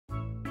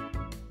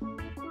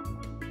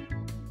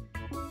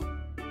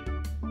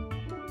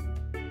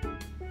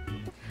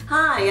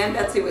Hi, I'm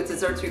Betsy with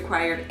Desserts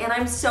Required, and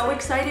I'm so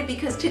excited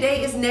because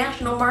today is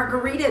National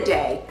Margarita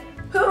Day.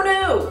 Who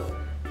knew?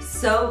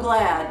 So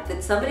glad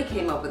that somebody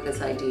came up with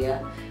this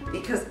idea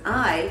because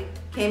I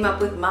came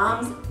up with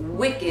Mom's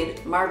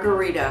Wicked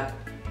Margarita.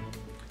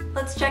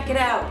 Let's check it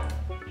out.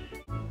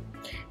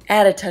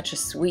 Add a touch of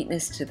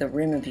sweetness to the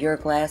rim of your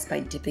glass by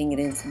dipping it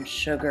in some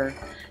sugar.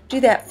 Do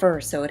that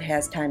first so it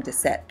has time to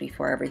set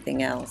before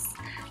everything else.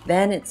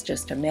 Then it's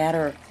just a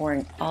matter of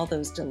pouring all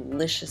those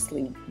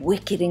deliciously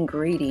wicked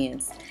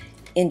ingredients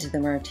into the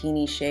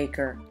martini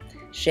shaker.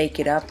 Shake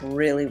it up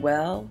really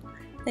well.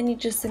 Then you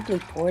just simply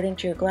pour it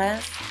into your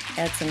glass,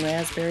 add some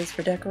raspberries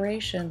for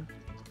decoration.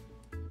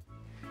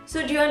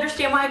 So do you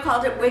understand why I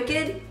called it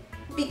Wicked?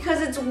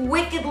 Because it's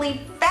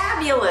wickedly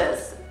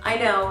fabulous! I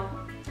know.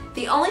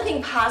 The only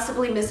thing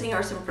possibly missing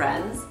are some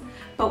friends,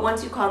 but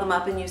once you call them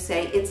up and you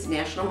say, it's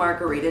National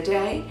Margarita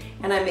Day,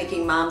 and I'm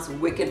making Mom's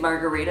Wicked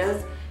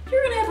Margaritas,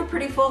 you're gonna have a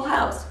pretty full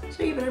house,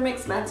 so you better make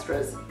some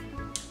extras.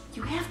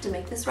 You have to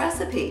make this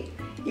recipe.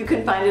 You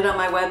can find it on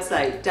my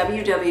website,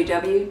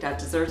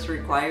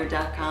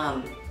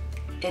 www.dessertsrequired.com.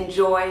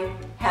 Enjoy.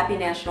 Happy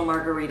National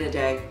Margarita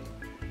Day.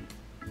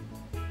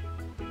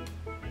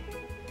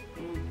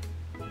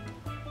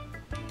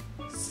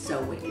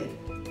 So wicked.